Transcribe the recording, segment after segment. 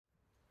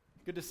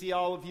Good to see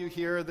all of you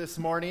here this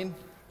morning.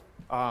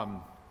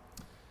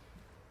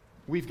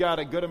 We've got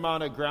a good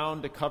amount of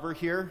ground to cover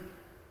here.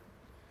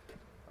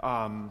 So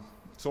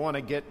I want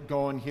to get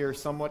going here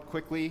somewhat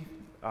quickly.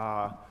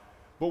 But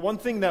one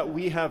thing that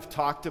we have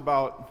talked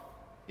about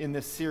in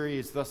this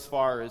series thus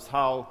far is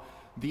how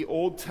the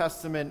Old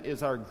Testament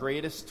is our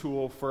greatest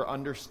tool for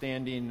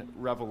understanding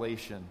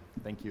Revelation.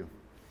 Thank you.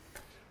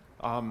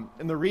 And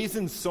the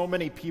reason so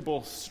many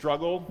people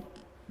struggle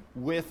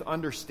with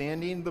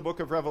understanding the book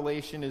of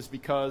Revelation is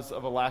because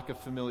of a lack of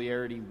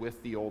familiarity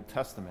with the Old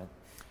Testament.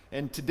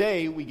 And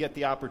today we get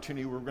the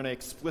opportunity, we're going to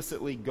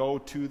explicitly go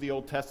to the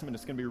Old Testament.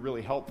 It's going to be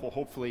really helpful,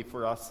 hopefully,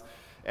 for us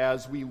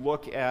as we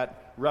look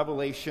at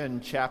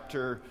Revelation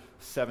chapter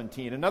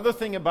 17. Another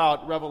thing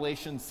about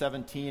Revelation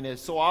 17 is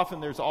so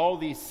often there's all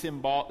these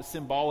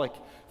symbolic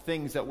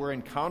things that we're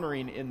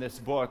encountering in this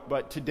book,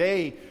 but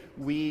today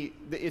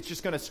it's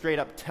just going to straight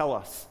up tell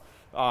us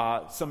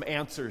some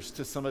answers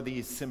to some of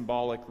these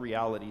symbolic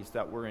realities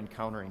that we're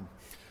encountering.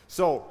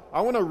 So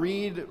I want to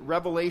read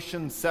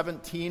Revelation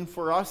 17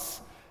 for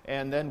us,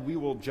 and then we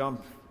will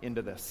jump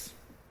into this.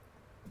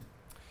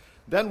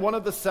 Then one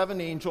of the seven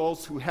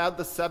angels who had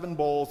the seven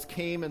bowls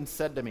came and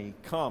said to me,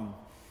 "Come,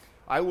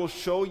 I will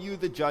show you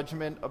the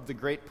judgment of the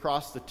great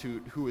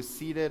prostitute who is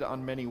seated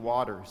on many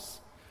waters,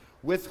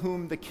 with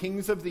whom the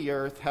kings of the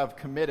earth have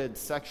committed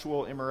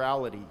sexual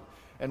immorality,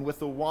 and with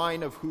the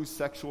wine of whose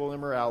sexual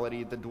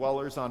immorality the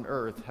dwellers on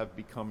earth have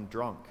become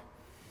drunk."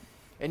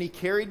 And he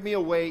carried me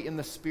away in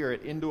the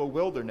spirit into a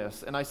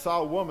wilderness, and I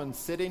saw a woman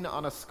sitting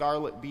on a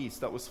scarlet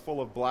beast that was full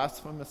of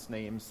blasphemous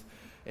names,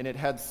 and it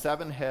had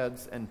 7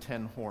 heads and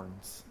 10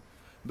 horns.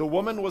 The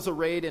woman was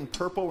arrayed in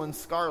purple and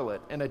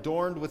scarlet, and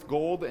adorned with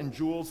gold and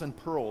jewels and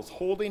pearls,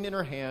 holding in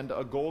her hand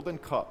a golden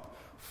cup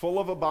full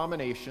of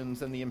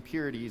abominations and the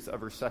impurities of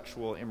her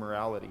sexual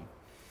immorality.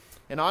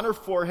 And on her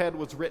forehead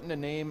was written a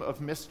name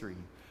of mystery,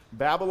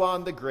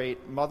 Babylon the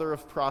Great, mother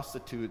of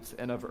prostitutes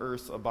and of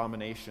earth's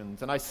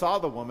abominations. And I saw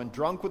the woman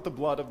drunk with the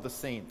blood of the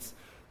saints,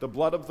 the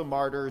blood of the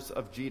martyrs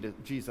of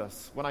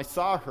Jesus. When I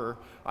saw her,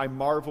 I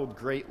marveled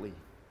greatly.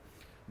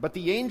 But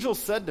the angel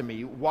said to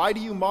me, "Why do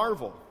you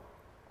marvel?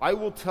 I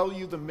will tell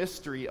you the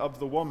mystery of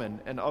the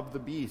woman and of the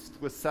beast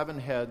with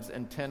 7 heads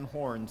and 10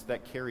 horns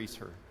that carries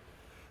her.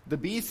 The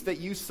beast that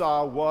you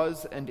saw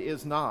was and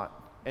is not,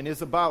 and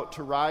is about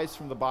to rise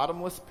from the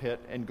bottomless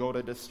pit and go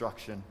to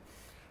destruction.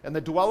 And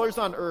the dwellers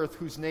on earth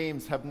whose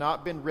names have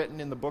not been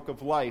written in the book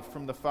of life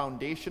from the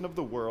foundation of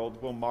the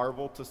world will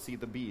marvel to see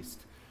the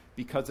beast,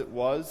 because it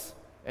was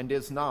and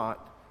is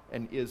not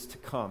and is to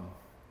come."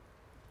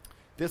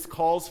 This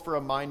calls for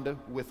a mind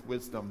with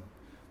wisdom.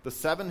 The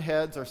 7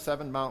 heads are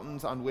 7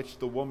 mountains on which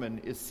the woman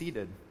is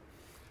seated.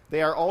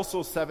 They are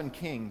also 7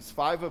 kings,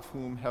 5 of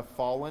whom have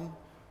fallen.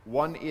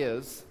 One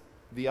is,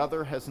 the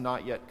other has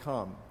not yet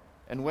come.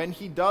 And when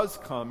he does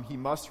come, he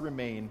must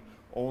remain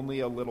only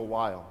a little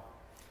while.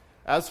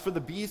 As for the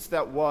beast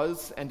that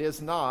was and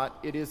is not,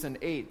 it is an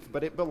 8th,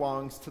 but it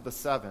belongs to the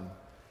 7,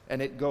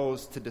 and it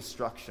goes to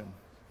destruction.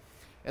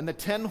 And the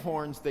 10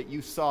 horns that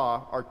you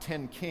saw are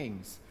 10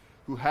 kings,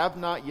 who have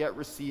not yet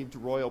received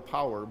royal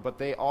power, but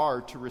they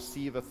are to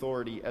receive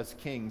authority as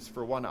kings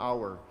for 1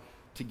 hour,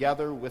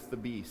 together with the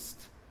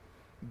beast.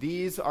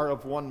 These are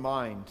of one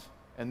mind,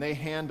 and they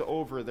hand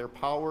over their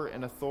power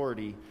and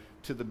authority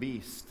to the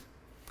beast.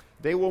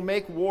 They will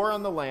make war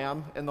on the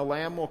Lamb, and the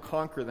Lamb will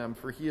conquer them,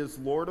 for he is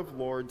Lord of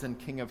lords and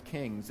King of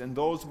kings, and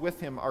those with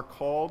him are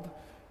called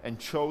and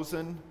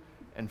chosen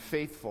and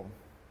faithful.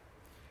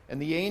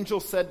 And the angel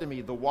said to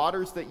me, "The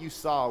waters that you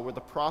saw where the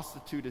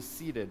prostitute is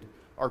seated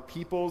are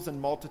peoples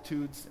and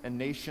multitudes and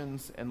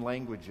nations and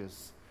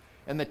languages.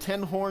 And the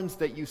 10 horns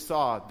that you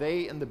saw,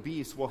 they and the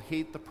beast will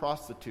hate the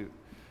prostitute.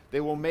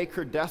 They will make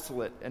her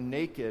desolate and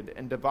naked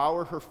and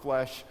devour her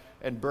flesh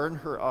and burn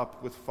her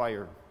up with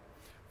fire.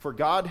 For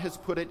God has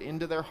put it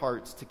into their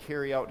hearts to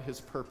carry out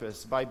his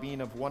purpose by being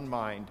of one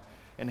mind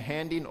and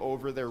handing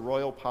over their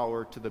royal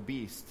power to the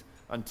beast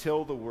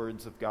until the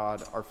words of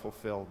God are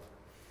fulfilled.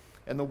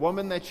 And the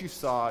woman that you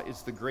saw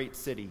is the great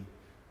city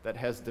that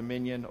has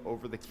dominion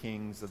over the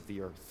kings of the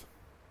earth."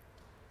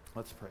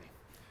 Let's pray.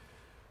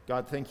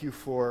 God, thank you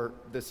for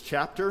this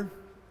chapter,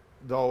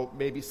 though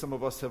maybe some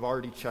of us have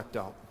already checked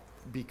out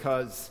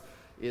because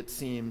it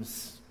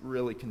seems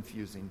really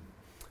confusing.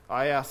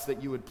 I ask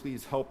that you would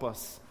please help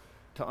us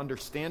to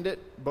understand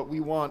it, but we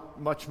want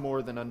much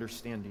more than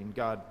understanding.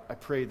 God, I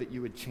pray that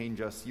you would change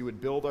us. You would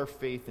build our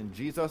faith in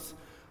Jesus.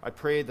 I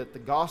pray that the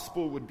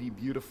gospel would be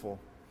beautiful,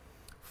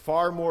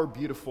 far more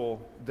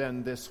beautiful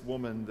than this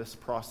woman, this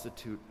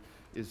prostitute,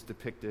 is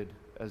depicted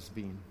as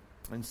being.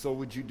 And so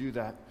would you do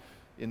that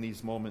in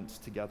these moments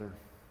together?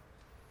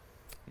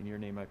 In your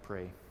name I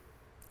pray.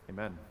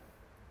 Amen.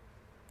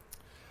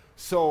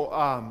 So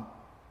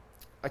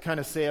I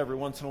kind of say every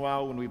once in a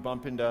while when we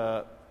bump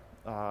into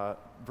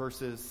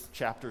verses,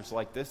 chapters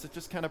like this, it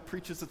just kind of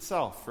preaches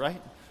itself,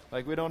 right?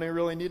 Like we don't even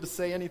really need to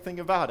say anything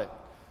about it,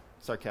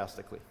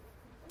 sarcastically.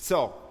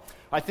 So,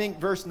 I think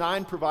verse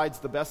 9 provides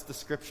the best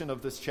description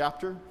of this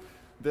chapter.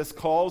 This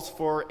calls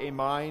for a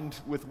mind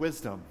with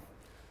wisdom.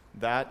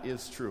 That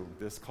is true.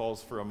 This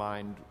calls for a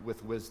mind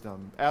with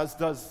wisdom, as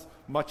does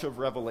much of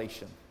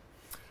Revelation.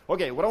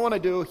 Okay, what I want to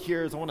do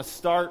here is I want to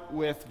start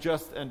with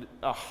just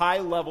a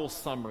high-level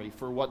summary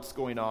for what's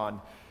going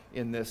on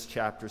in this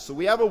chapter. So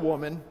we have a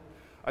woman,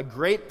 a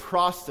great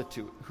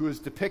prostitute, who is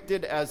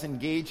depicted as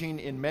engaging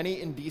in many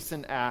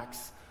indecent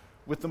acts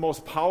with the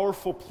most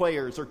powerful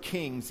players or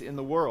kings in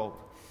the world.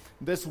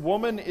 This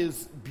woman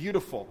is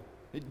beautiful.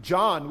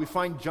 We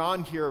find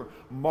John here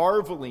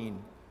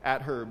marveling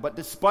at her, but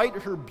despite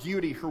her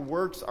beauty, her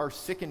works are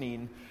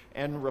sickening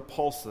and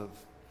repulsive.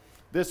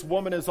 This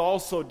woman is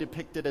also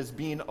depicted as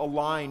being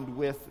aligned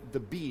with the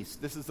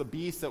beast. This is a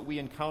beast that we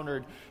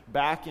encountered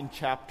back in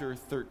chapter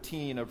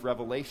 13 of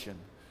Revelation.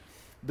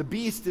 The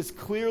beast is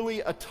clearly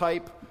a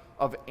type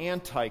of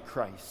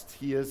Antichrist.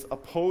 He is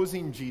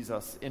opposing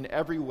Jesus in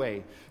every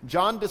way.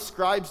 John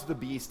describes the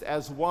beast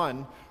as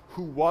one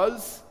who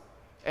was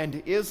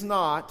and is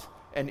not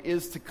and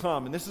is to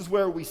come. And this is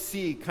where we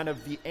see kind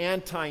of the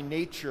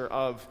anti-nature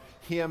of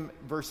him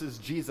versus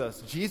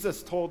Jesus.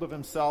 Jesus told of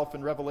himself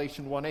in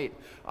Revelation 1:8,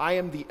 I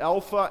am the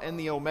Alpha and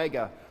the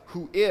Omega,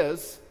 who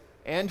is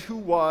and who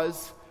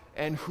was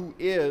and who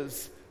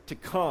is to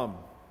come.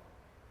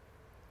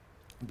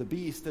 The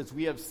beast, as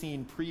we have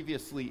seen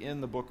previously in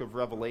the book of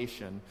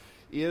Revelation,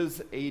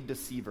 is a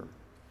deceiver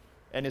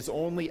and is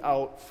only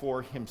out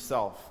for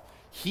himself.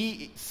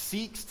 He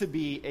seeks to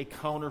be a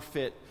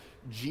counterfeit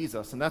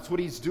Jesus, and that's what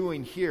he's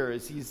doing here,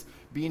 is he's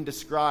being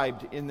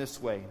described in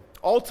this way.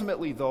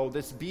 Ultimately, though,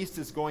 this beast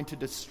is going to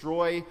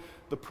destroy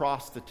the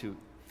prostitute.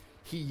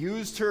 He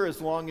used her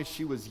as long as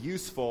she was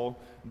useful,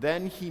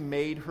 then he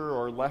made her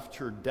or left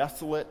her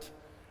desolate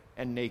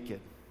and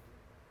naked.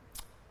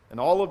 And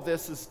all of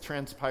this is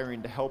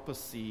transpiring to help us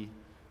see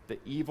the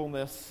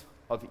evilness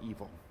of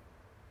evil.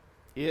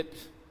 It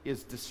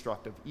is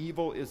destructive.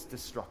 Evil is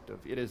destructive.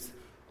 It is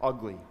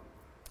ugly.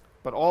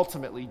 But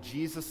ultimately,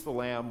 Jesus the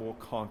Lamb will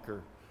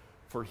conquer,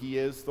 for he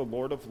is the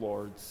Lord of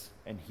Lords,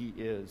 and he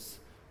is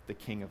the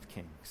King of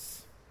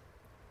Kings.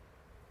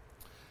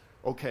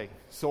 Okay,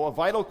 so a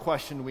vital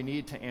question we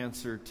need to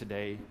answer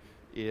today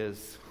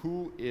is,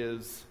 who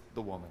is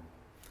the woman?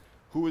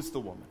 Who is the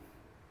woman?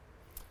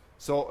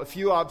 So a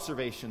few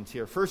observations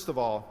here. First of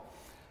all,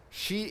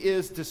 she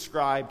is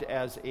described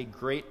as a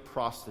great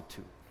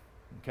prostitute.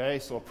 Okay,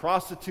 so a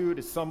prostitute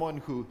is someone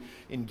who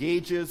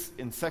engages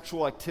in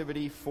sexual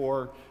activity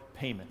for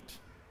payment.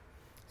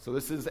 So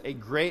this is a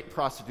great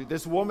prostitute.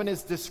 This woman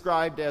is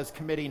described as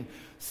committing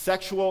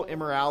sexual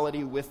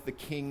immorality with the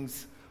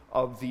kings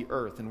of the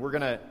earth. And we're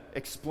going to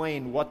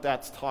explain what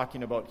that's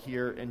talking about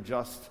here in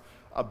just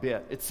a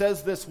bit. It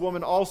says this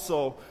woman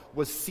also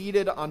was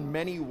seated on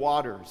many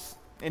waters.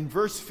 And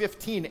verse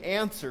 15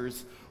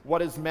 answers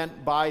what is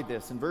meant by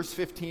this. In verse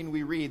 15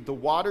 we read, the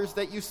waters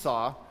that you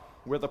saw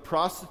where the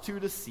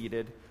prostitute is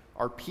seated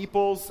are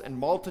peoples and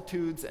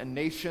multitudes and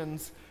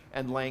nations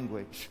and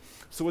language.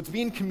 So what's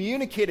being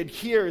communicated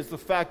here is the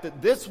fact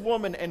that this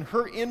woman and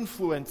her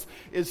influence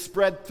is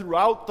spread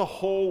throughout the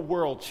whole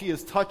world. She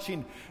is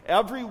touching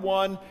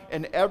everyone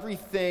and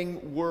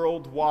everything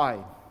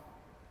worldwide.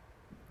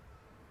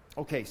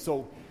 Okay,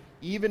 so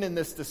even in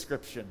this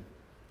description,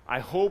 I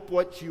hope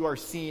what you are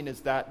seeing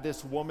is that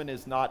this woman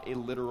is not a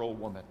literal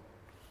woman.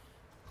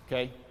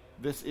 Okay?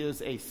 This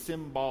is a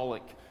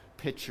symbolic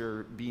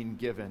picture being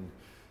given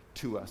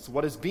to us.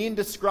 What is being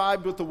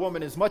described with the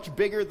woman is much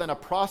bigger than a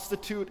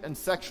prostitute and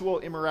sexual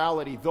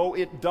immorality, though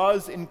it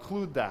does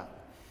include that.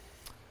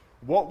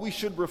 What we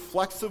should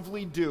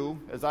reflexively do,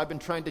 as I've been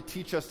trying to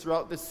teach us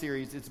throughout this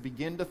series, is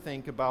begin to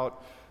think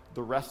about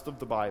the rest of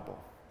the Bible.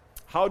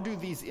 How do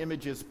these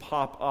images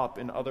pop up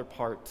in other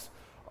parts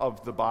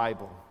of the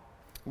Bible?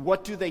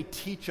 What do they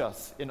teach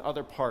us in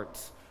other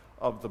parts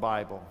of the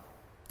Bible?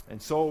 And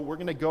so we're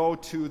going to go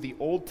to the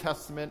Old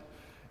Testament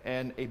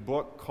and a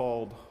book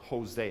called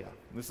Hosea.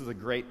 This is a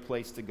great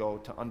place to go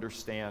to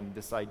understand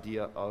this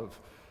idea of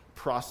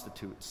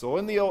prostitute. So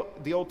in the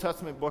Old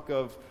Testament book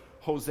of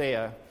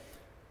Hosea,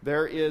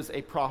 there is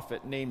a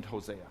prophet named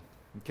Hosea.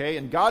 Okay,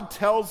 and God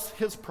tells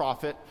his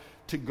prophet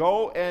to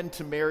go and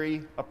to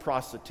marry a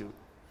prostitute.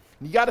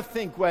 And you got to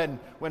think when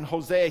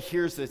Hosea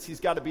hears this,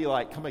 he's got to be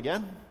like, come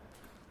again?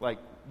 Like,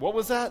 what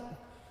was that?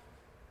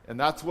 And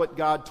that's what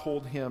God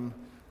told him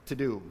to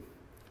do.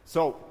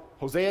 So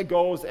Hosea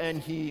goes and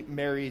he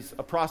marries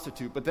a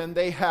prostitute, but then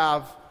they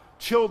have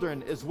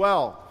children as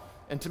well.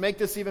 And to make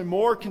this even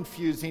more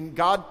confusing,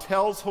 God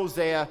tells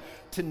Hosea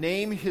to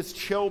name his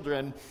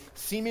children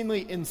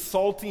seemingly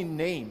insulting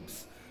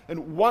names.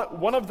 And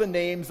one of the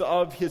names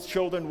of his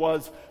children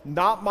was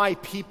not my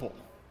people.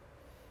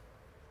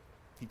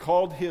 He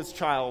called his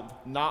child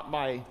not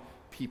my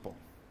people.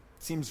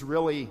 It seems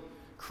really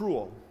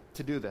cruel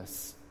to do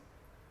this.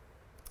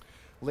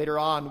 Later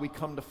on, we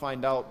come to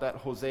find out that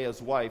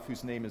Hosea's wife,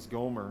 whose name is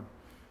Gomer,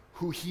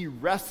 who he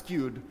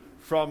rescued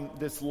from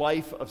this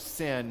life of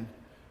sin,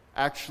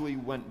 actually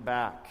went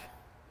back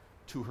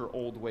to her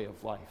old way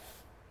of life.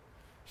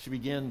 She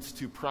begins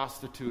to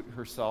prostitute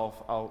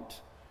herself out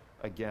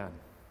again.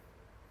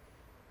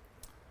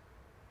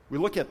 We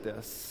look at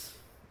this,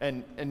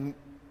 and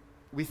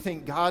we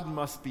think God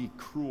must be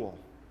cruel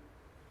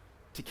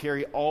to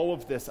carry all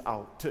of this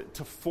out,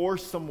 to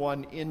force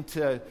someone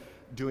into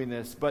doing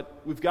this. But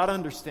we've got to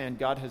understand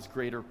God has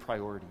greater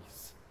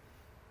priorities.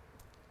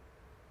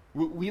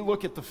 We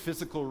look at the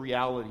physical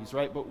realities,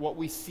 right? But what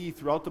we see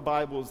throughout the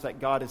Bible is that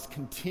God is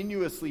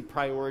continuously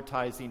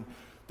prioritizing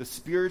the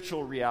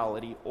spiritual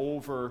reality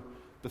over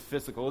the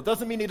physical. It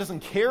doesn't mean he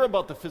doesn't care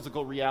about the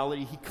physical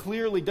reality. He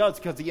clearly does,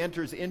 because he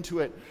enters into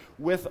it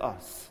with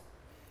us.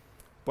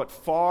 But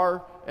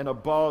far and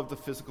above the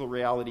physical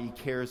reality, he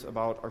cares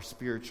about our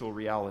spiritual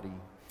reality.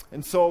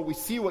 And so we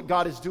see what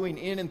God is doing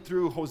in and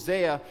through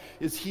Hosea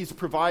is he's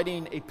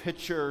providing a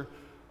picture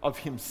of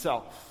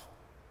himself.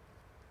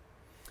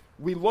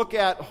 We look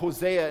at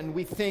Hosea and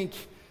we think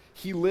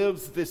he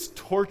lives this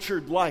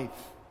tortured life.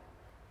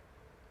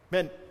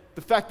 Man,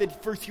 the fact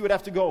that first he would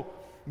have to go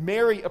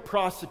marry a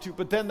prostitute,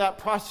 but then that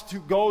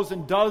prostitute goes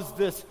and does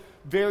this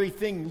very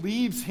thing,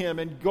 leaves him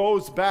and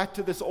goes back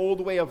to this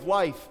old way of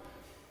life.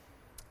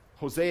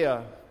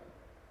 Hosea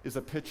is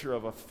a picture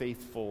of a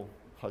faithful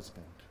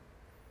husband.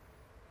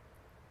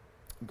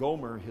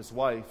 Gomer, his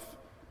wife,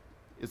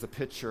 is a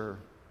picture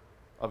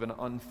of an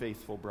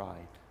unfaithful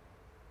bride.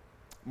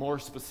 More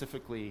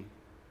specifically,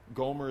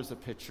 Gomer is a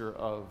picture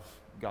of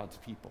God's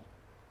people,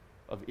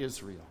 of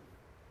Israel.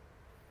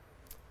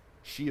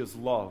 She is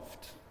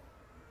loved.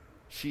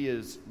 She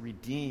is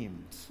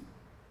redeemed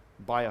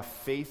by a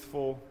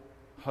faithful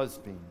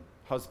husband.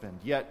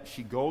 Yet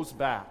she goes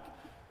back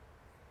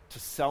to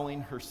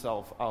selling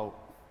herself out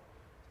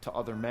to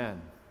other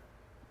men.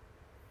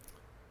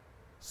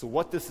 So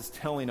what this is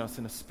telling us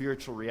in a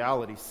spiritual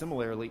reality,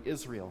 similarly,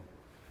 Israel,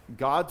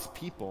 God's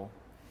people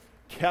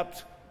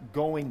kept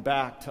going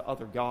back to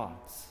other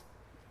gods.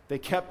 They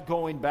kept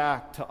going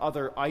back to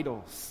other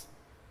idols,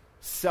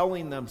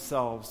 selling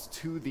themselves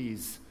to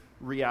these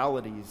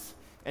realities.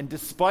 And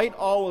despite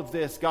all of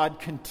this, God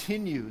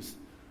continues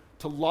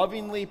to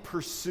lovingly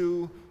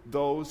pursue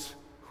those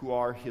who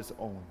are his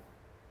own.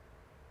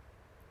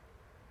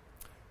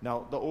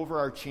 Now, the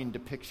overarching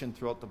depiction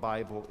throughout the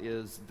Bible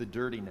is the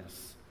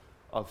dirtiness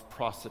of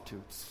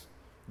prostitutes.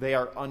 They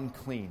are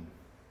unclean.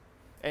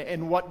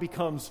 And what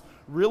becomes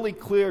really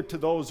clear to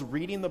those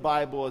reading the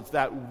Bible is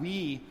that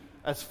we,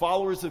 as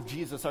followers of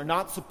Jesus, are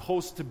not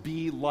supposed to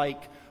be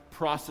like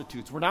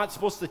prostitutes. We're not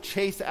supposed to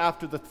chase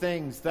after the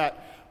things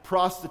that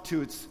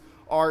prostitutes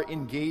are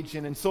engaged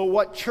in. And so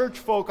what church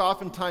folk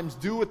oftentimes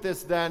do with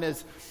this then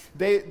is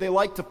they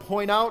like to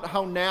point out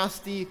how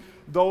nasty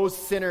those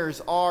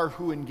sinners are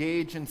who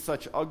engage in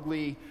such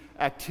ugly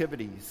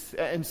activities.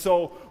 And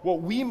so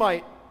what we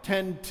might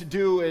tend to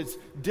do is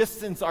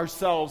distance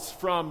ourselves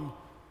from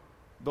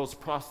those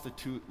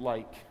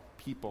prostitute-like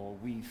people.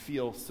 We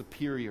feel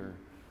superior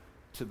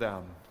to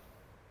them.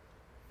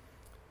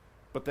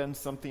 But then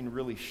something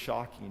really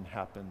shocking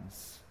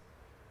happens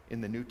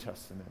in the New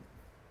Testament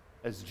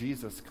as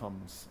Jesus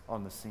comes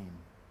on the scene.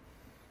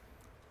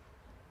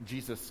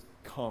 Jesus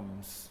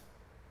comes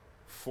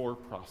for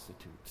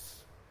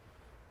prostitutes.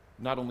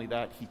 Not only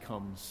that, he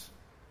comes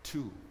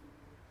to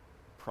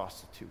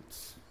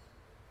prostitutes.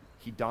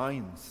 He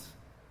dines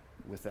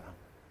with them.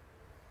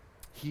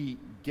 He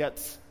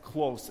gets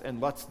close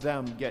and lets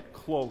them get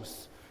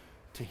close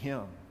to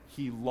him.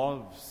 He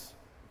loves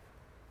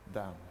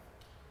them.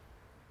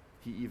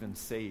 He even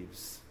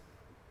saves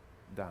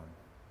them.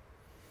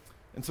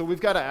 And so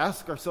we've got to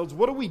ask ourselves,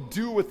 what do we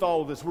do with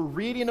all of this? We're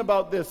reading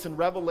about this in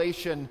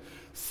Revelation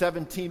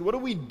 17. What do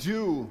we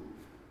do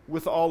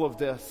with all of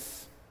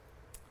this?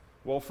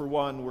 Well, for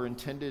one, we're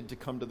intended to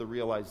come to the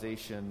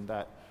realization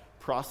that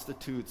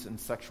prostitutes and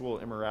sexual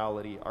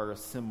immorality are a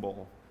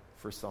symbol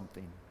for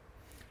something.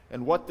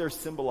 And what they're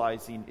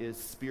symbolizing is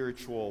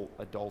spiritual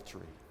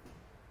adultery.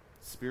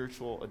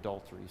 Spiritual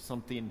adultery,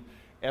 something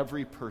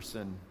every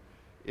person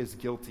is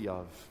guilty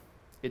of.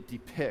 It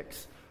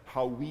depicts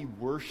how we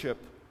worship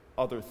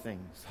other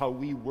things, how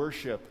we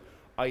worship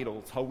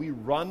idols, how we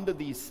run to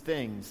these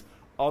things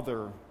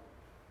other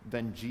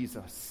than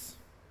Jesus.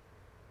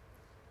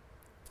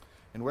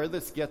 And where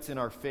this gets in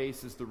our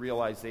face is the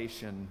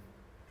realization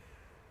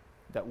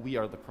that we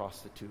are the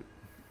prostitute.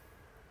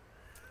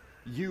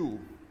 You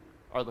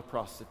are the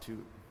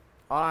prostitute.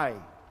 I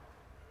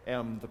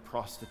am the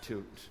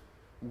prostitute.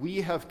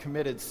 We have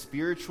committed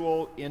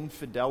spiritual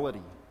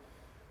infidelity.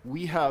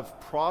 We have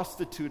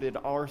prostituted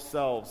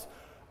ourselves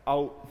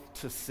out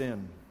to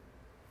sin.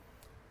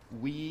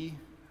 We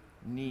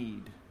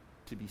need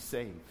to be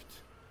saved,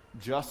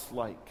 just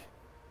like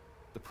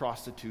the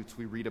prostitutes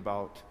we read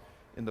about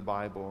in the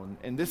Bible.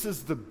 And this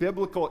is the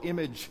biblical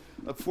image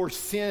for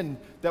sin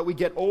that we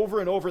get over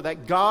and over,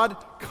 that God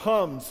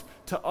comes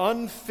to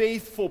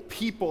unfaithful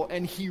people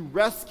and he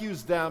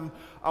rescues them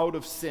out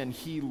of sin.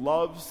 He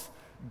loves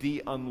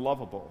the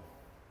unlovable.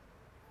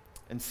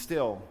 And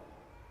still,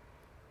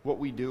 what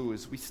we do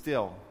is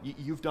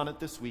you've done it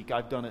this week,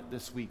 I've done it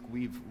this week,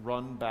 we've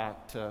run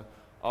back to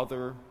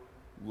other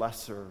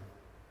lesser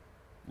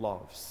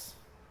loves.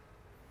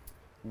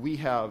 We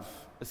have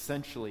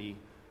essentially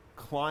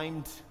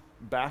climbed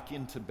back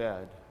into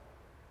bed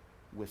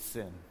with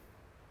sin.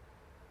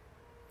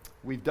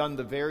 We've done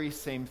the very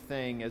same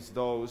thing as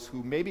those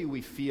who maybe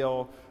we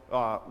feel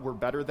we're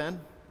better than,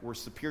 we're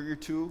superior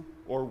to,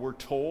 or we're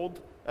told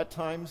at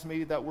times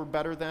maybe that we're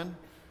better than.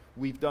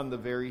 We've done the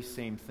very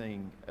same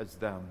thing as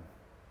them.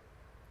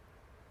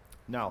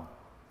 Now,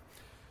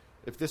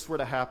 if this were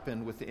to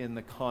happen within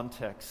the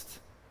context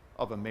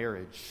of a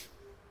marriage,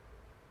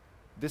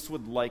 this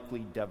would likely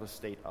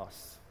devastate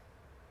us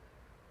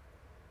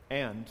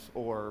and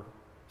or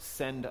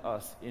send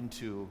us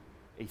into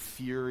a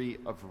fury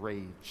of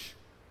rage.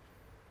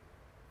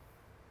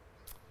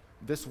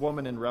 This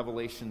woman in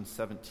Revelation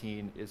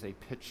 17 is a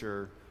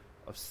picture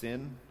of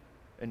sin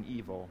and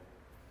evil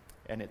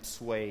and its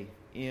sway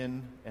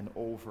in and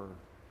over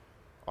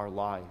our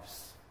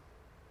lives.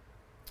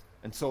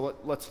 And so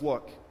let's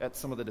look at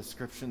some of the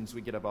descriptions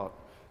we get about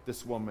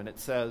this woman. It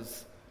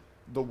says,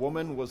 the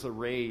woman was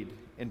arrayed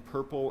in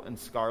purple and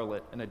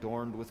scarlet and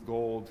adorned with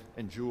gold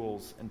and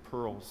jewels and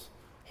pearls,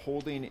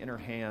 holding in her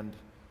hand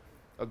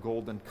a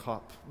golden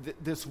cup.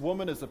 This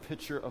woman is a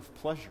picture of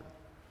pleasure.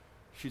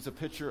 She's a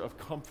picture of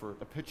comfort,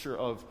 a picture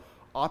of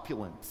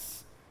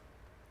opulence.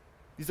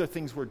 These are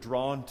things we're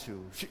drawn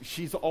to.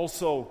 She's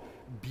also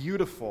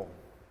beautiful,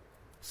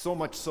 so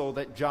much so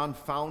that John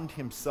found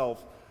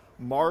himself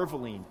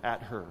marveling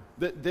at her.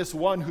 This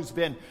one who's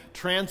been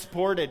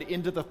transported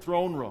into the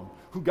throne room,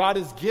 who God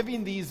is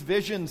giving these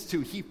visions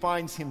to, he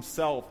finds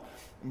himself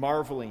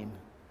marveling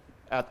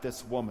at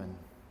this woman.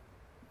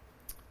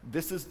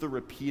 This is the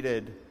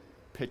repeated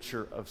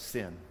picture of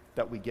sin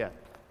that we get.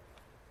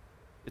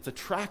 It's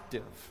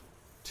attractive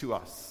to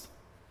us.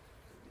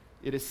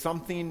 It is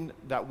something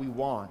that we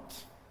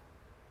want.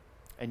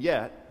 And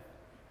yet,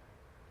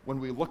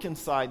 when we look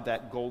inside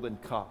that golden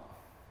cup,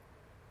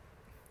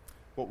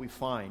 what we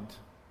find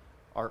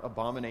are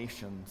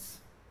abominations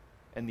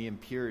and the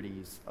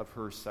impurities of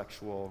her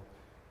sexual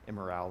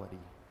immorality.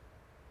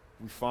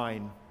 We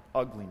find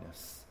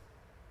ugliness,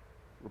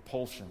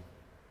 repulsion,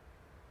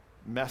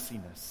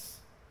 messiness,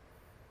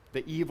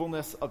 the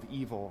evilness of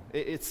evil.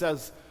 It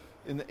says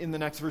in the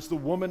next verse, the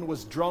woman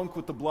was drunk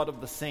with the blood of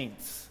the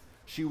saints.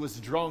 She was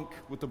drunk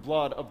with the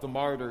blood of the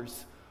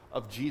martyrs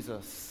of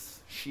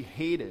Jesus. She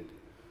hated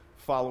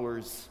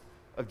followers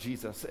of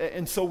Jesus.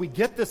 And so we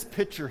get this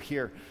picture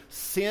here.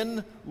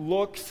 Sin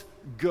looks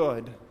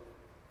good,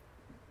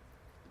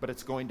 but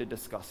it's going to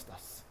disgust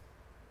us.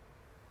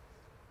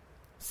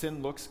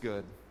 Sin looks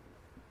good,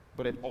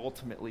 but it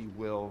ultimately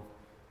will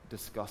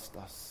disgust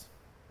us.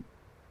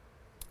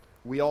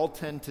 We all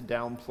tend to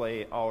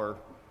downplay our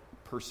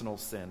personal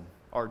sin,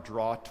 our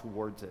draw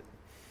towards it.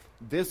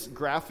 This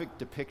graphic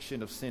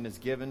depiction of sin is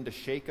given to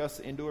shake us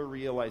into a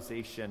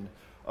realization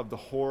of the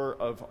horror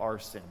of our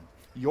sin.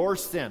 Your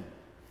sin,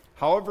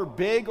 however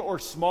big or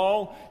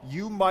small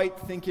you might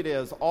think it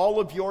is, all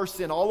of your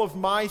sin, all of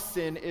my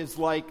sin is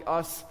like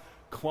us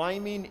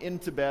climbing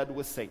into bed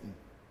with Satan.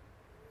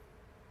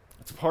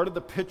 It's part of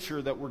the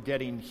picture that we're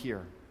getting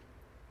here.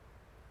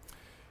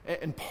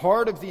 And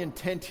part of the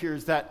intent here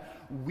is that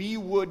we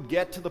would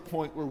get to the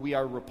point where we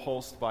are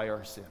repulsed by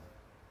our sin,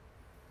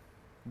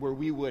 where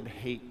we would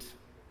hate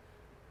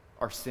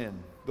our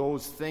sin,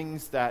 those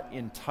things that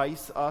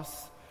entice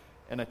us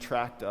and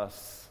attract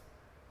us.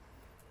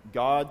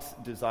 God's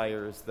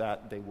desire is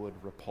that they would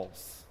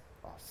repulse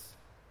us.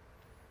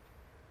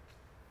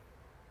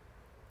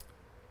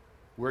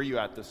 Where are you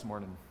at this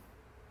morning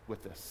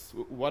with this?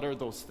 What are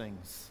those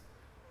things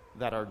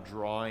that are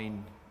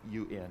drawing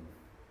you in,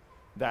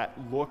 that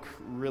look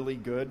really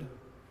good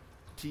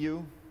to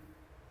you,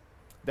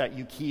 that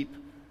you keep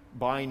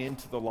buying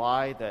into the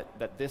lie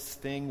that this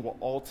thing will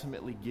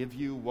ultimately give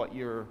you what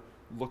you're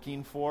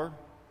looking for,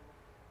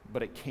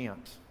 but it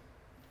can't?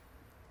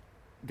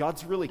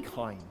 God's really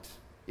kind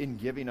in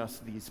giving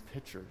us these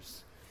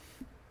pictures.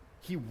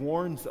 He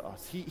warns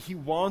us. He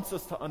wants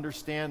us to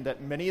understand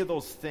that many of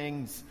those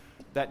things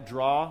that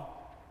draw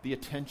the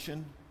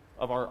attention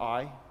of our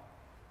eye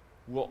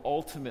will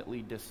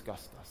ultimately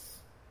disgust us.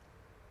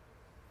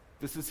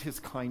 This is his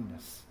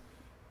kindness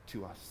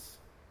to us.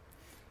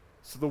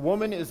 So the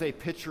woman is a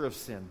picture of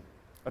sin,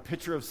 a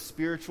picture of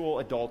spiritual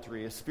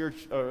adultery, a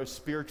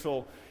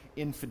spiritual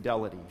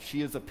infidelity.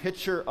 She is a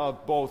picture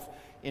of both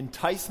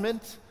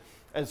enticement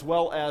as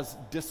well as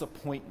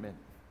disappointment.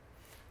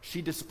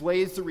 She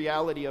displays the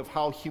reality of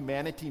how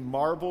humanity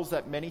marvels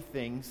at many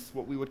things,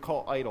 what we would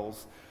call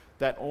idols,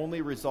 that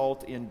only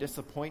result in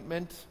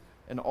disappointment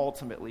and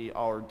ultimately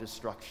our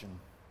destruction.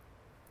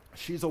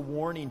 She's a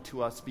warning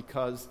to us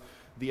because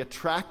the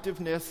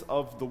attractiveness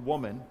of the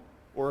woman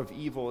or of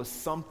evil is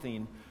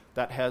something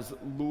that has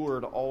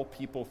lured all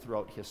people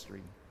throughout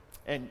history.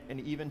 And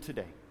even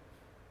today,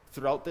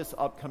 throughout this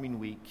upcoming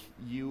week,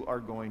 you are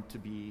going to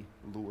be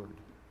lured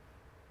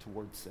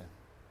towards sin.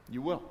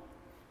 You will.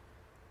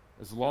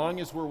 As long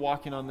as we're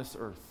walking on this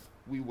earth,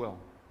 we will.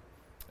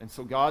 And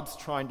so God's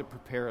trying to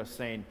prepare us,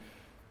 saying,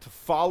 to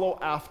follow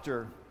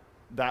after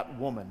that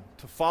woman,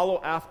 to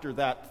follow after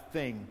that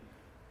thing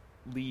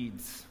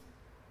leads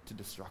to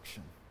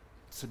destruction.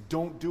 So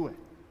don't do it.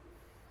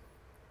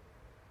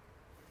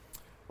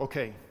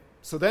 Okay,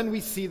 So then we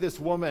see this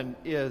woman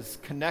is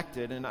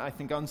connected, and I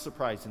think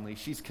unsurprisingly,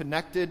 she's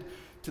connected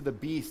to the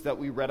beast that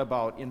we read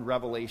about in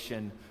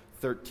Revelation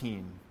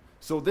 13.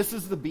 So this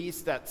is the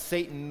beast that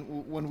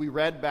Satan, when we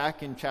read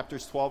back in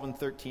chapters 12 and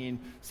 13,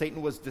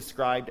 Satan was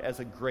described as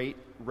a great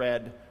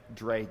red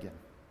dragon.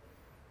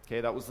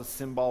 Okay, that was the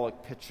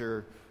symbolic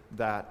picture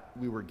that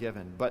we were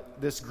given.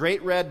 But this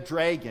great red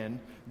dragon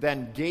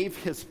then gave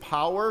his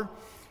power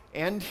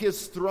and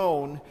his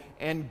throne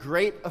and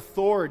great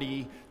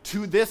authority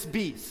to this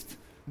beast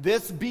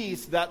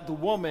that the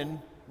woman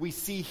we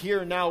see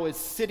here now is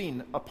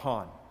sitting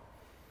upon.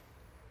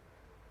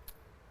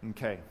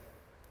 Okay,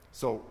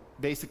 so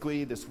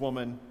basically this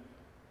woman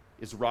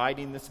is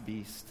riding this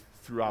beast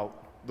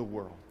throughout the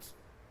world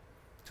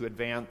to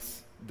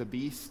advance the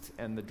beast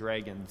and the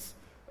dragon's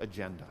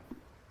agenda.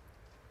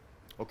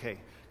 Okay,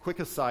 quick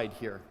aside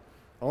here.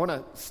 I want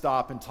to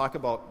stop and talk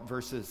about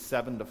verses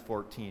 7 to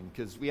 14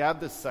 because we have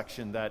this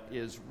section that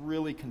is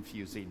really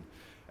confusing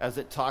as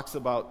it talks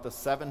about the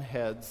 7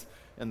 heads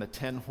and the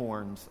 10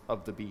 horns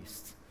of the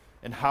beast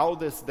and how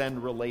this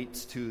then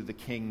relates to the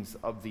kings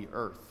of the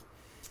earth.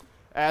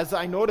 As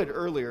I noted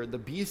earlier, the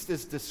beast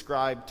is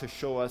described to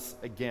show us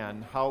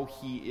again how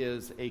he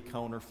is a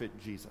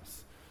counterfeit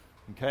Jesus.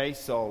 Okay,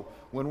 so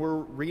when we're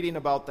reading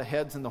about the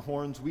heads and the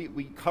horns,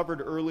 we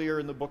covered earlier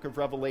in the book of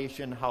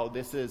Revelation how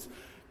this is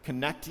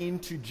connecting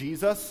to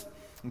Jesus.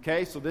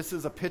 Okay, so this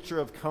is a picture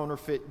of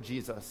counterfeit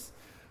Jesus.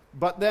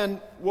 But then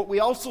what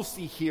we also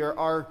see here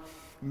are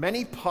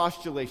many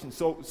postulations.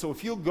 So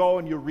if you go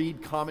and you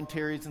read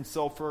commentaries and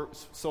so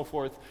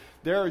forth,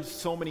 there are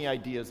so many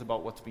ideas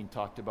about what's being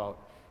talked about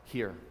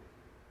here.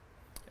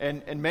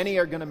 And many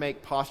are going to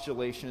make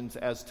postulations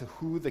as to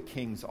who the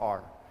kings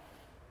are.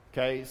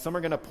 Okay, some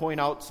are going to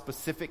point out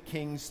specific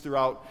kings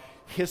throughout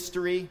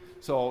history.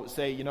 So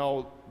say,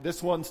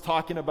 this one's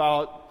talking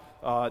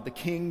about the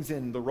kings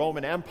in the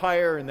Roman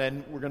Empire, and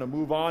then we're going to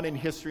move on in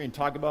history and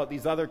talk about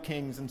these other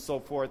kings and so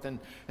forth. And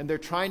they're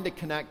trying to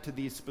connect to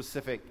these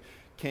specific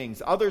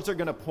kings. Others are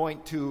going to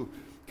point to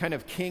kind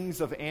of kings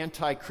of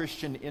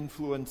anti-Christian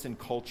influence in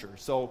culture.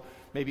 So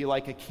maybe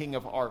like a king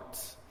of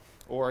arts,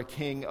 or a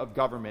king of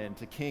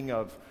government, a king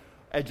of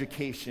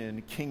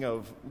education, king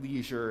of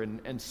leisure,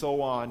 and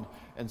so on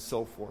and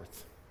so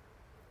forth.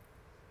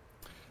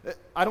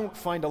 I don't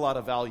find a lot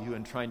of value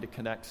in trying to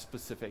connect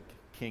specific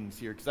kings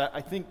here, because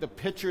I think the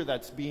picture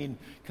that's being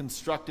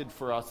constructed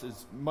for us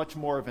is much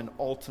more of an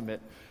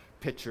ultimate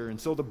picture.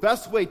 And so the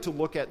best way to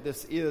look at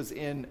this is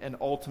in an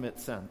ultimate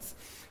sense.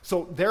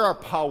 So there are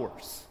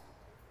powers.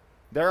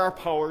 There are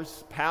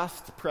powers,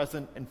 past,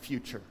 present, and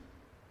future,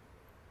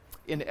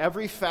 in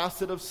every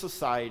facet of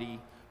society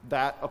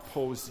that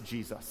oppose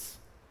Jesus.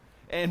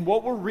 And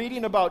what we're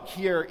reading about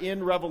here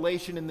in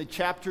Revelation, in the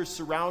chapters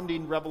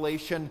surrounding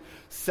Revelation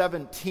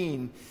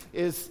 17,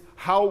 is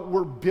how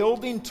we're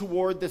building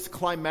toward this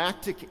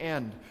climactic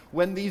end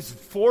when these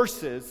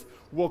forces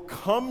will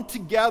come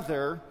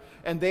together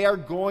and they are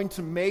going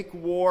to make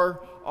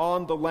war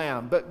on the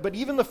Lamb. But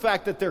even the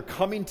fact that they're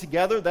coming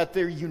together, that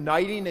they're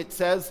uniting, it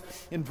says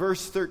in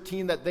verse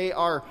 13 that they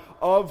are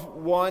of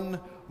one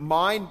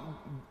mind.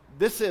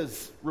 This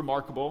is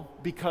remarkable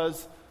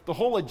because the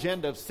whole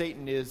agenda of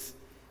Satan is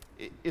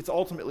it's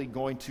ultimately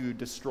going to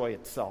destroy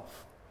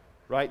itself,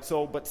 right?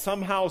 So, but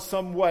somehow,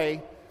 some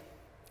way,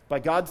 by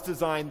God's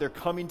design, they're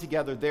coming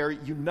together. They're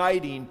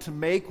uniting to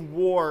make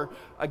war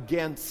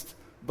against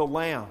the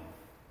Lamb.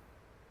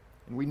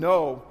 And we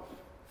know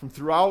from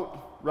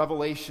throughout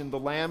Revelation, the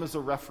Lamb is a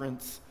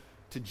reference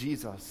to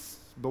Jesus.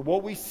 But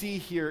what we see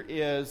here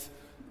is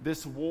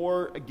this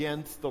war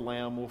against the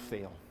Lamb will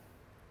fail.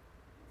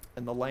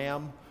 And the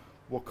Lamb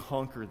will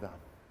conquer them.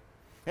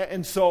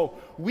 And so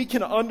we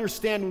can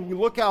understand when we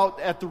look out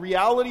at the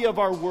reality of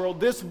our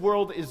world, this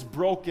world is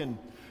broken.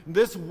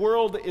 This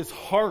world is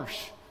harsh.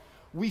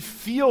 We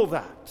feel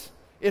that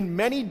in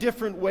many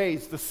different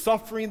ways, the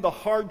suffering, the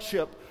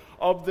hardship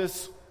of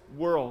this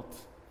world.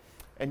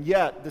 And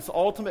yet, this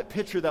ultimate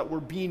picture that we're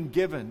being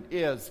given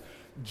is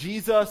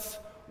Jesus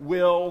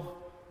will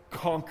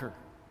conquer.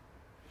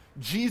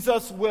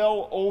 Jesus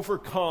will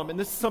overcome. And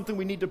this is something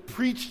we need to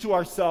preach to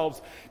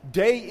ourselves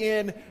day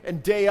in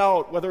and day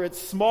out, whether it's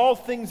small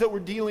things that we're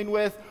dealing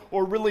with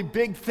or really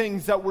big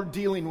things that we're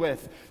dealing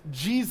with.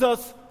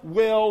 Jesus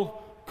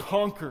will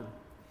conquer.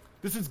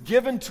 This is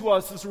given to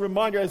us as a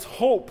reminder, as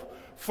hope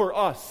for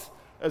us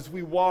as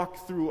we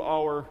walk through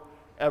our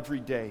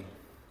everyday.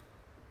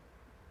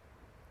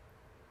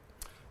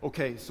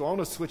 Okay, so I want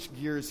to switch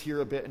gears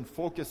here a bit and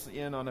focus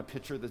in on a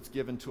picture that's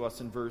given to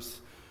us in verse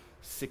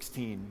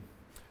 16.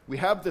 We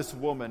have this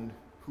woman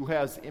who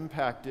has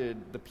impacted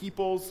the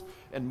peoples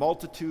and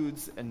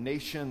multitudes and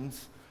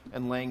nations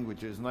and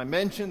languages. And I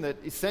mentioned that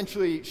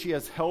essentially she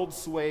has held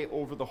sway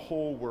over the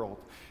whole world.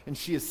 And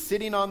she is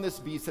sitting on this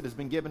beast that has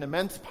been given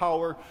immense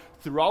power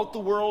throughout the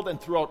world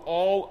and throughout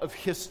all of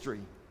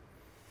history.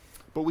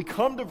 But we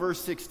come to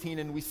verse 16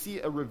 and we see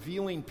a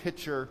revealing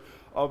picture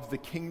of the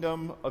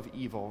kingdom of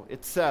evil.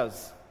 It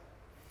says,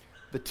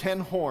 the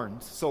 10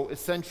 horns. So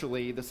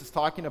essentially, this is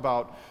talking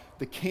about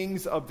the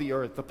kings of the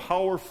earth, the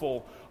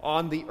powerful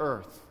on the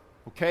earth.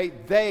 Okay?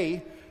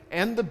 They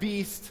and the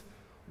beast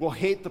will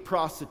hate the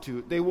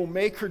prostitute. They will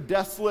make her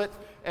desolate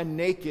and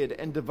naked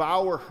and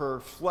devour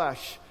her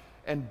flesh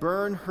and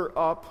burn her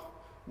up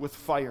with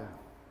fire.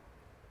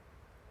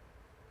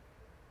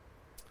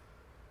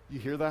 You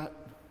hear that?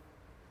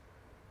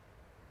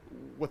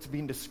 What's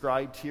being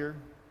described here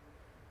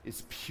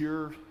is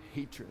pure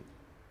hatred,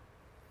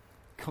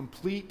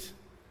 complete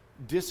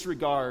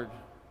disregard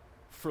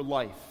for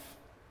life.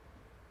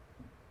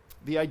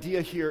 The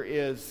idea here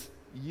is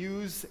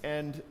use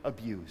and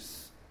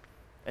abuse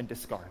and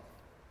discard.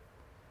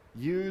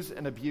 Use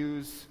and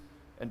abuse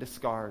and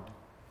discard.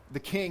 The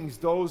kings,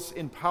 those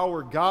in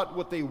power, got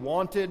what they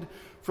wanted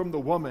from the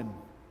woman,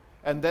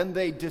 and then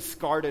they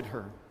discarded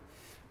her.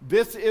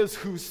 This is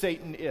who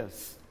Satan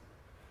is.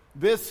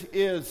 This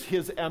is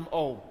his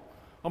M.O.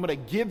 I'm going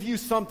to give you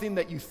something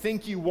that you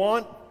think you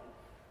want.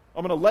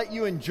 I'm going to let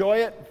you enjoy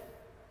it,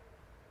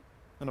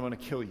 and I'm going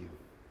to kill you.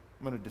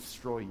 I'm going to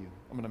destroy you.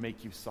 I'm going to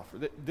make you suffer.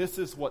 This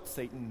is what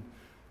Satan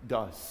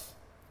does.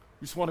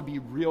 We just want to be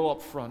real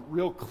upfront,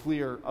 real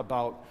clear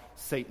about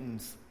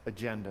Satan's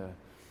agenda.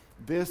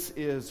 This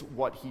is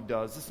what he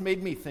does. This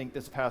made me think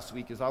this past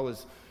week as I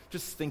was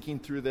just thinking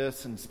through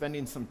this and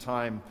spending some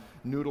time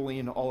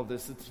noodling all of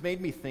this. It's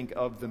made me think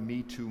of the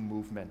Me Too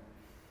movement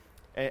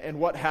and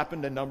what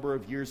happened a number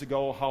of years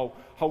ago,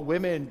 how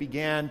women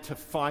began to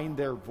find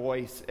their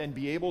voice and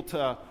be able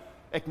to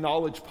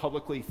acknowledge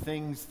publicly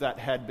things that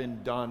had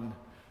been done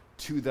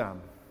to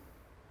them,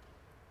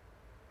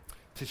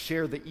 to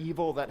share the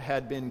evil that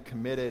had been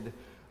committed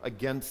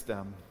against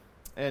them.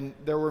 And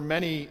there were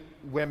many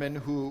women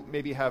who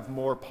maybe have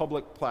more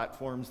public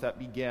platforms that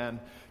began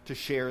to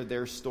share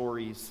their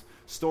stories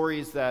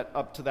that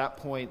up to that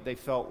point they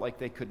felt like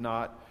they could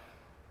not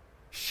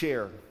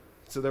share.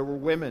 So there were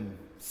women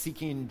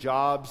seeking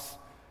jobs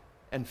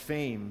and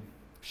fame,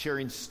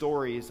 sharing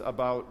stories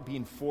about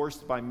being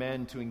forced by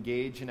men to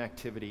engage in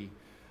activity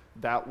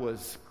that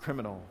was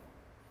criminal.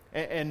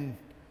 And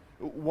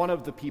one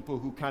of the people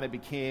who kind of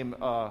became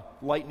a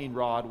lightning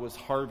rod was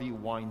Harvey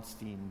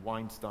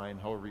Weinstein,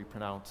 however you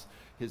pronounce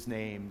his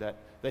name,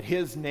 that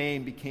his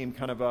name became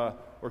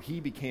he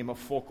became a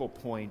focal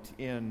point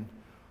in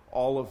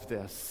all of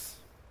this.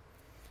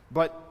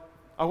 But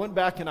I went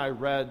back and I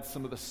read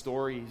some of the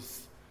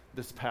stories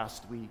this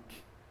past week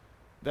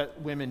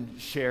that women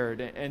shared,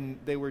 and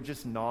they were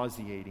just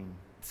nauseating,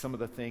 some of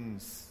the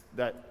things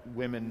that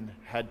women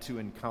had to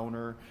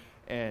encounter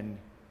and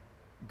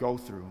go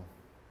through.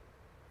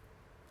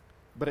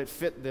 But it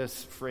fit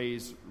this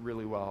phrase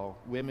really well.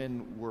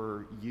 Women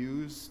were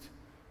used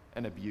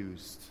and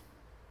abused.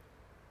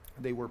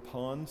 They were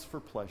pawns for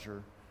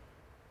pleasure,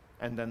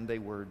 and then they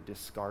were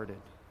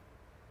discarded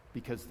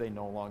because they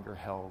no longer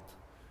held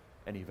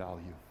any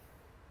value.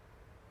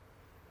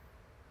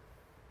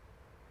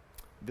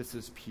 This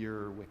is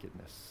pure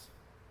wickedness.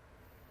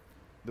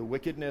 The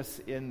wickedness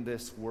in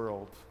this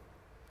world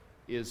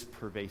is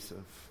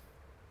pervasive.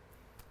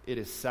 It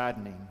is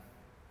saddening.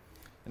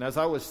 And as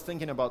I was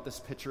thinking about this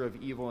picture of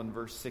evil in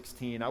verse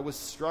 16, I was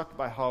struck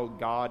by how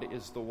God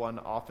is the one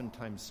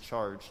oftentimes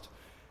charged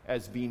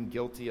as being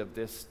guilty of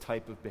this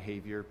type of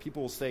behavior.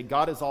 People will say,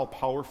 God is all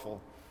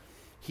powerful.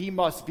 He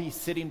must be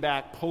sitting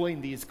back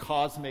pulling these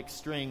cosmic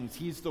strings.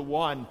 He's the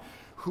one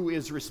who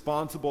is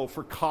responsible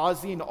for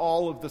causing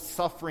all of the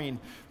suffering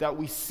that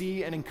we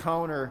see and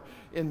encounter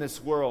in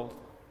this world.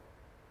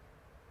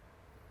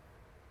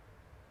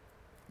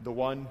 The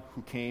one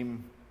who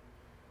came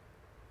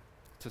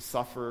to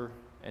suffer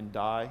and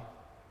die,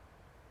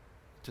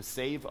 to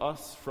save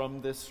us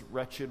from this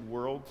wretched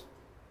world,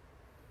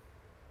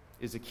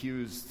 is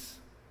accused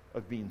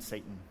of being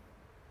Satan.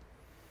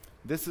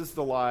 This is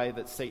the lie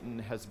that Satan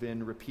has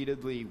been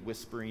repeatedly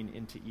whispering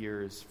into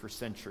ears for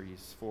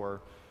centuries,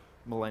 for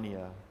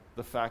millennia,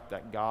 the fact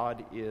that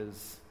God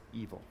is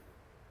evil.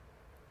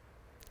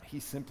 He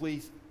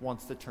simply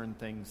wants to turn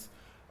things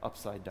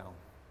upside down.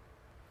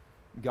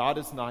 God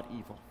is not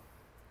evil.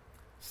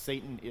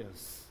 Satan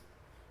is.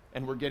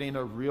 And we're getting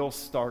a real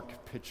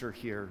stark picture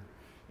here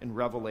in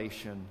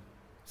Revelation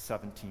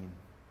 17.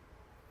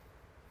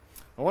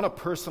 I want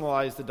to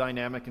personalize the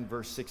dynamic in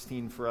verse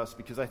 16 for us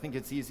because I think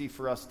it's easy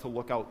for us to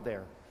look out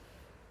there,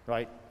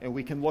 right? And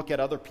we can look at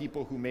other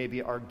people who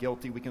maybe are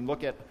guilty. We can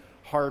look at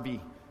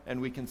Harvey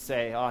and we can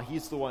say,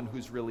 he's the one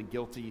who's really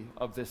guilty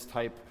of this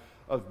type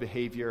of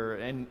behavior.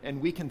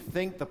 And we can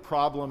think the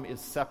problem is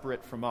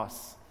separate from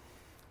us,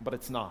 but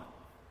it's not.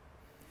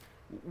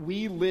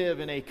 We live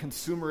in a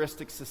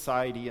consumeristic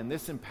society, and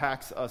this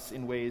impacts us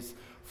in ways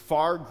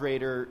far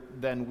greater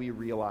than we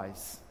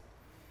realize.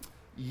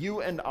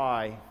 You and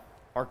I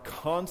are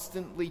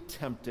constantly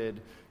tempted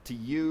to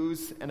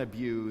use and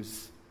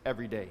abuse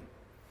every day,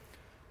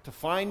 to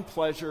find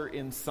pleasure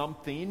in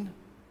something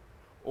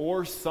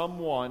or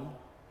someone,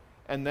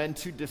 and then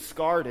to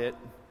discard it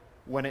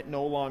when it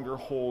no longer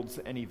holds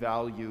any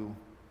value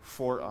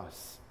for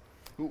us.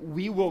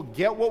 We will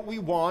get what we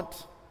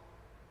want,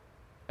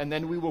 and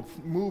then we will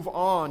move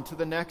on to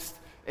the next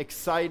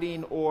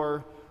exciting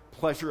or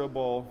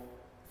pleasurable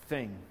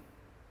thing.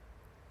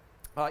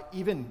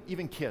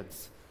 Even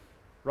kids,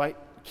 right?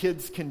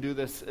 Kids can do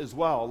this as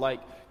well. Like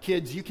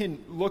kids, you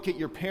can look at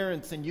your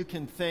parents and you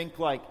can think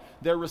like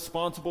they're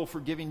responsible for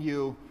giving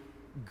you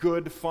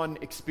good, fun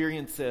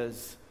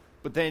experiences,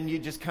 but then you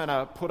just kind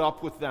of put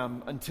up with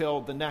them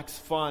until the next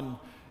fun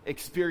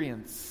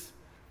experience.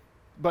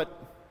 But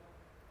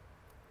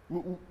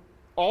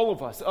all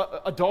of us,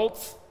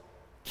 adults,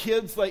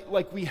 kids,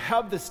 like we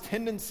have this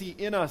tendency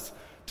in us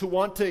to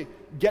want to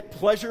get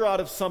pleasure out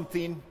of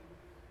something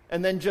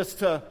and then just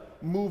to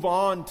move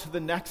on to the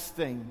next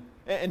thing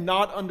and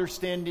not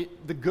understand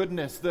the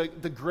goodness, the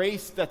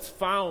grace that's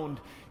found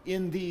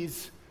in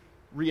these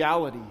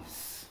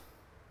realities.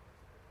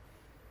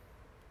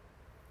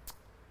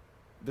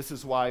 This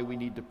is why we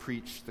need to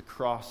preach the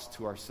cross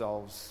to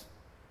ourselves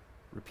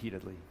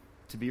repeatedly,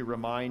 to be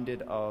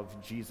reminded of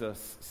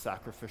Jesus'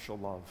 sacrificial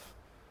love.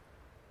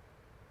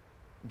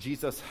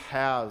 Jesus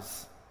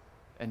has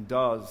and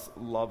does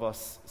love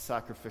us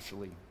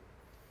sacrificially.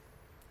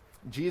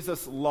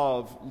 Jesus'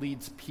 love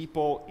leads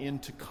people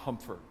into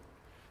comfort.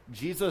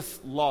 Jesus'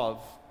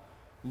 love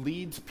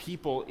leads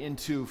people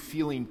into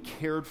feeling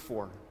cared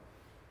for,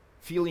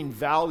 feeling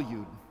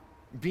valued,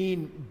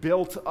 being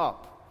built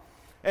up.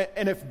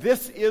 And if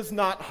this is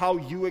not how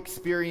you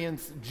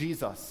experience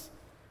Jesus,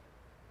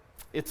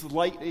 it's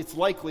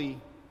likely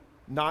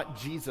not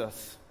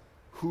Jesus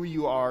who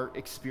you are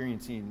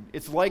experiencing.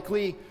 It's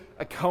likely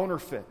a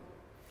counterfeit,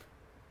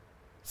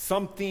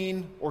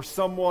 something or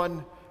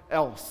someone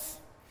else.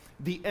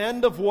 The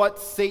end of what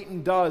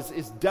Satan does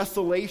is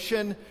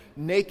desolation,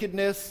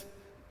 nakedness,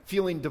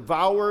 feeling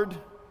devoured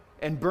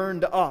and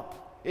burned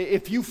up.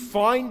 If you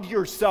find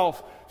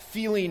yourself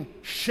feeling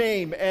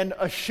shame and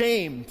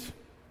ashamed,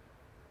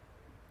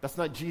 that's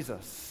not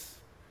Jesus.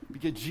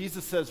 Because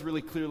Jesus says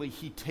really clearly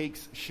he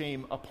takes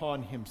shame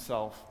upon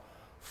himself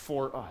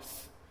for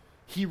us.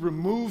 He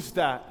removes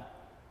that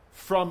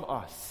from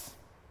us.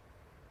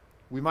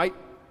 We might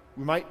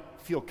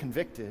feel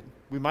convicted.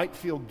 We might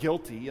feel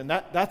guilty, and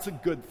that's a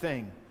good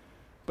thing.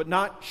 But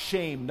not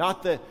shame,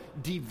 not the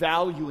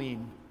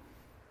devaluing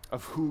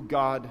of who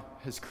God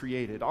has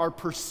created. Our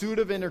pursuit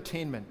of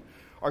entertainment,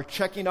 our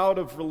checking out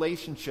of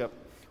relationship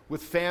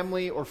with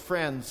family or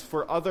friends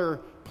for other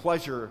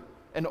pleasure,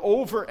 an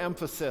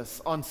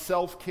overemphasis on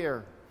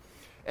self-care,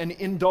 an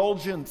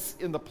indulgence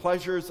in the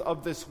pleasures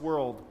of this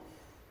world,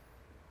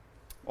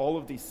 all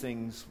of these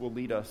things will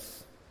lead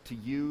us to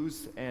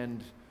use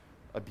and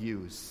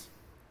abuse.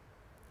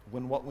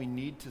 When what we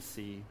need to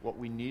see, what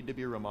we need to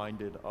be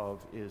reminded of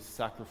is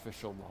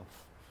sacrificial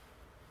love,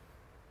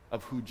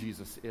 of who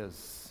Jesus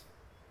is,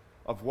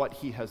 of what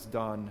he has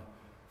done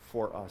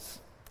for us.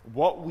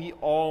 What we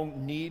all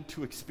need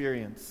to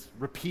experience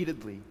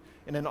repeatedly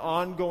in an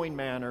ongoing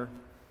manner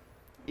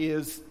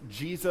is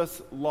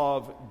Jesus'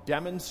 love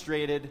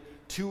demonstrated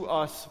to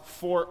us,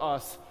 for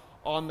us,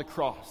 on the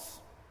cross.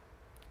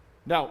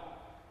 Now,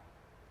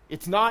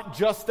 it's not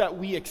just that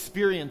we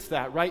experience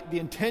that, right? The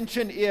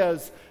intention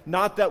is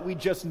not that we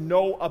just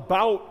know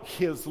about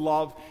his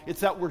love,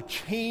 it's that we're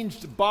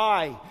changed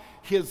by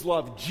his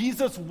love.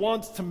 Jesus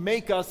wants to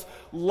make us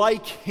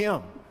like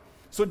him.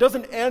 So it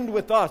doesn't end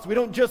with us. We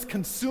don't just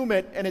consume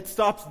it and it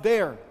stops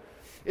there.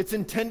 It's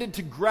intended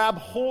to grab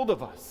hold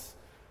of us,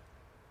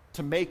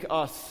 to make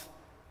us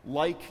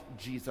like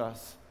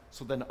Jesus,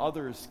 so then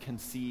others can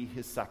see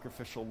his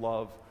sacrificial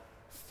love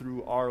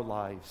through our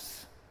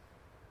lives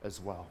as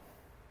well.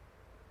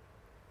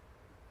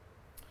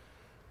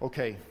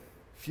 Okay,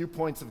 a few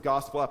points of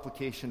gospel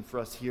application for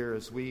us here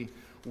as we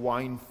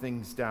wind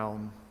things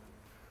down.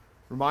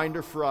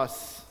 Reminder for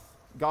us,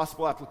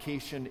 gospel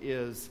application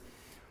is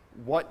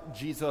what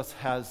Jesus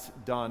has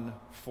done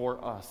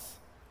for us,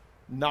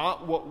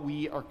 not what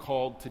we are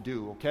called to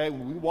do, okay?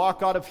 When we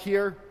walk out of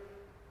here,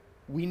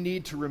 we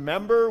need to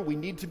remember, we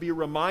need to be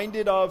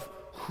reminded of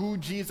who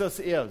Jesus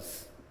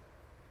is,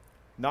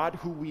 not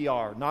who we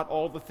are, not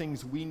all the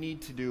things we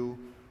need to do,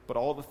 but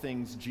all the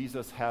things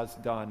Jesus has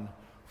done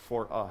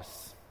for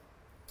us.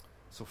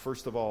 So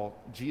first of all,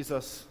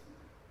 Jesus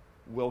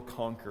will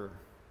conquer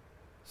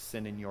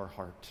sin in your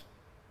heart.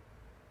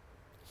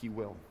 He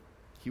will.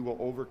 He will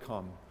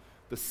overcome.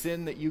 The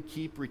sin that you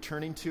keep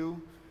returning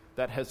to,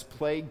 that has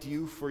plagued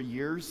you for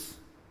years,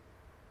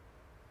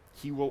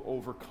 he will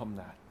overcome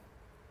that.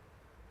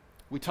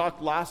 We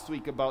talked last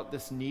week about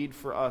this need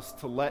for us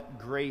to let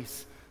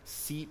grace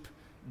seep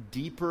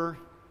deeper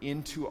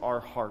into our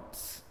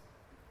hearts.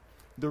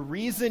 The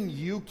reason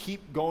you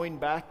keep going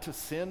back to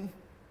sin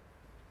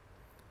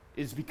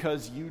is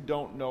because you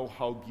don't know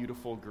how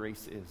beautiful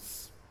grace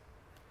is.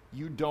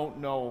 You don't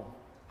know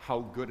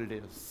how good it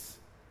is.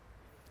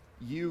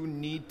 You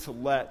need to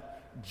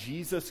let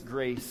Jesus'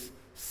 grace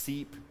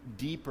seep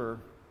deeper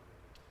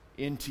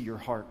into your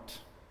heart.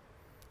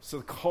 So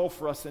the call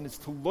for us then is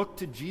to look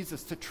to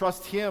Jesus, to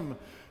trust him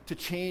to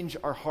change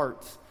our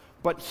hearts.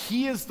 But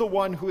he is the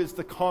one who is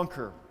the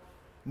conqueror,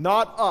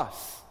 not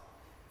us.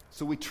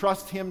 So we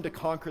trust him to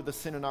conquer the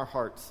sin in our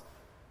hearts,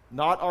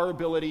 not our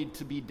ability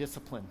to be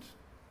disciplined,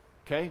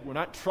 Okay? We're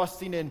not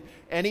trusting in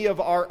any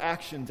of our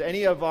actions,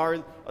 any of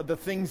the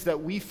things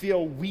that we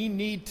feel we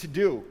need to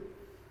do.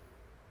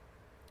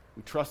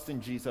 We trust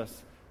in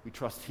Jesus. We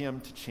trust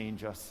him to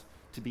change us,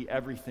 to be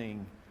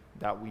everything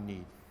that we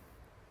need.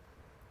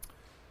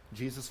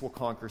 Jesus will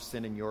conquer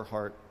sin in your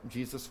heart.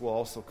 Jesus will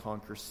also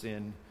conquer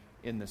sin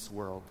in this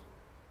world.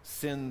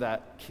 Sin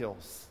that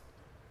kills.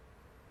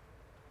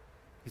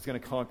 He's going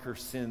to conquer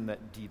sin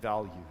that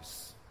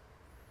devalues.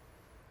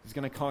 He's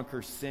going to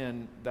conquer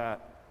sin that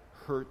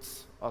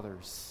hurts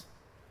others.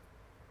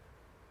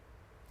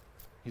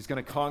 He's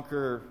going to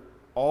conquer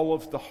all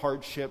of the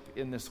hardship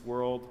in this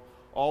world,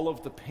 all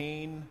of the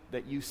pain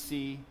that you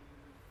see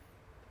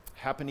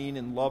happening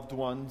in loved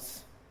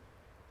ones.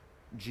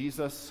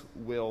 Jesus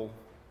will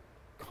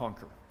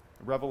conquer.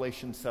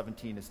 Revelation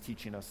 17 is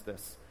teaching us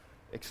this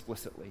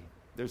explicitly.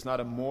 There's not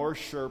a more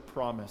sure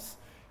promise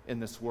in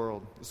this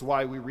world. This is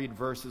why we read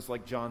verses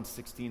like John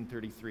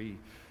 16:33.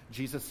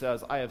 Jesus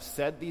says, I have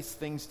said these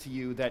things to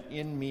you that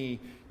in me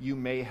you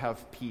may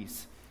have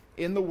peace.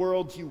 In the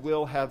world you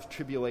will have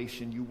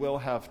tribulation, you will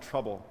have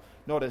trouble.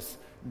 Notice,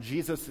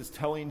 Jesus is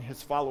telling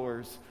his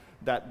followers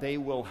that they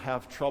will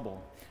have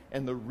trouble.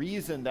 And the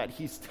reason that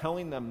he's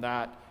telling them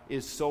that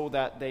is so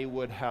that they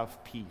would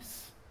have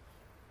peace.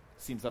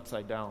 Seems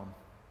upside down,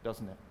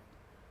 doesn't it?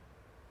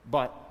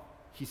 But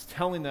he's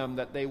telling them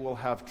that they will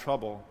have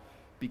trouble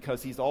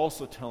because he's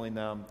also telling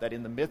them that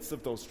in the midst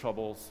of those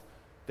troubles,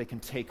 they can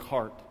take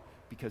heart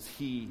because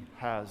he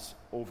has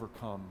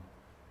overcome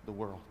the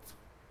world.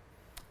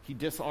 He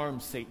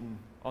disarmed Satan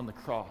on the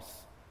cross,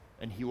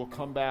 and he will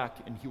come back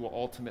and he will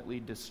ultimately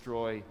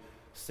destroy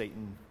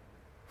Satan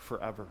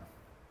forever.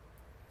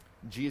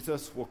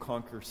 Jesus will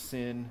conquer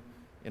sin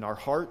in our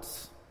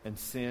hearts and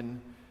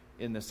sin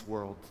in this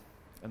world.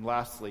 And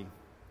lastly,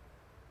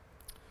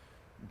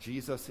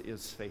 Jesus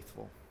is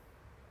faithful,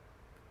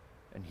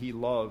 and he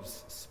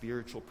loves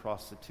spiritual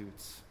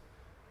prostitutes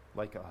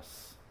like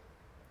us.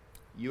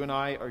 You and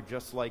I are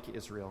just like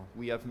Israel.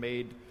 We have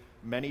made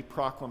many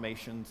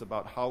proclamations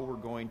about how we're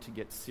going to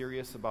get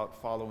serious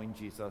about following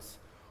Jesus,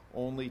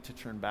 only to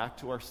turn back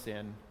to our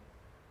sin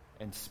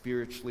and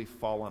spiritually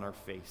fall on our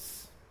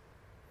face.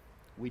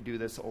 We do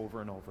this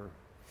over and over.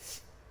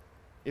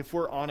 If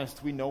we're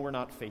honest, we know we're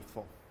not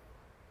faithful.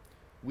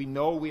 We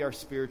know we are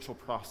spiritual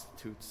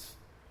prostitutes.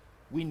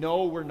 We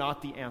know we're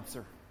not the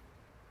answer.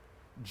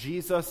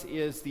 Jesus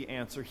is the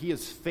answer. He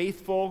is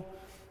faithful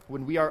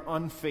when we are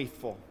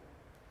unfaithful.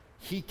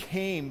 He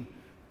came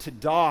to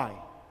die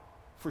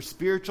for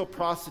spiritual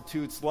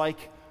prostitutes like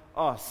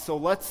us. So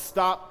let's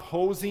stop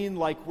posing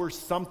like we're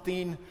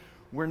something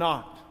we're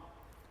not.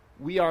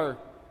 We are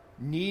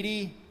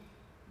needy,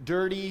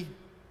 dirty,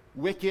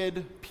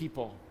 wicked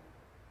people.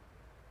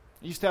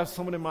 I used to have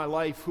someone in my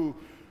life who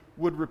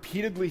would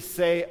repeatedly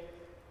say,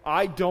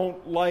 I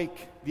don't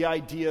like the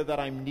idea that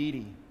I'm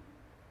needy.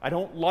 I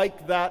don't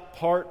like that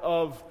part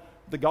of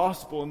the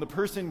gospel. And the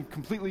person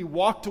completely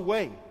walked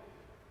away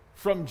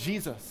from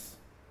Jesus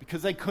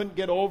because they couldn't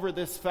get over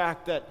this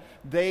fact that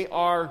they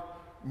are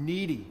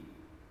needy.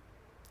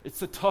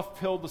 It's a tough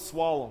pill to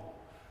swallow.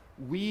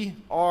 We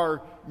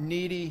are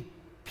needy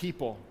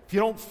people. If you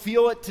don't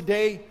feel it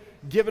today,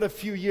 give it a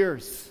few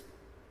years.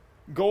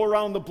 Go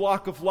around the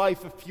block of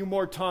life a few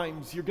more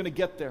times. You're going to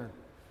get there.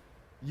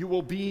 You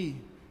will be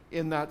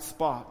in that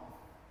spot.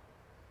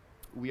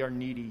 We are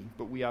needy,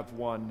 but we have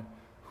one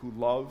who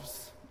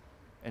loves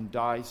and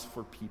dies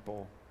for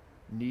people,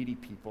 needy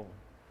people,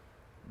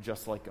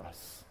 just like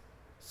us.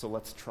 So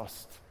let's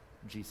trust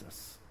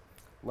Jesus.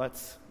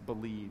 Let's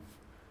believe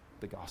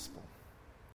the gospel.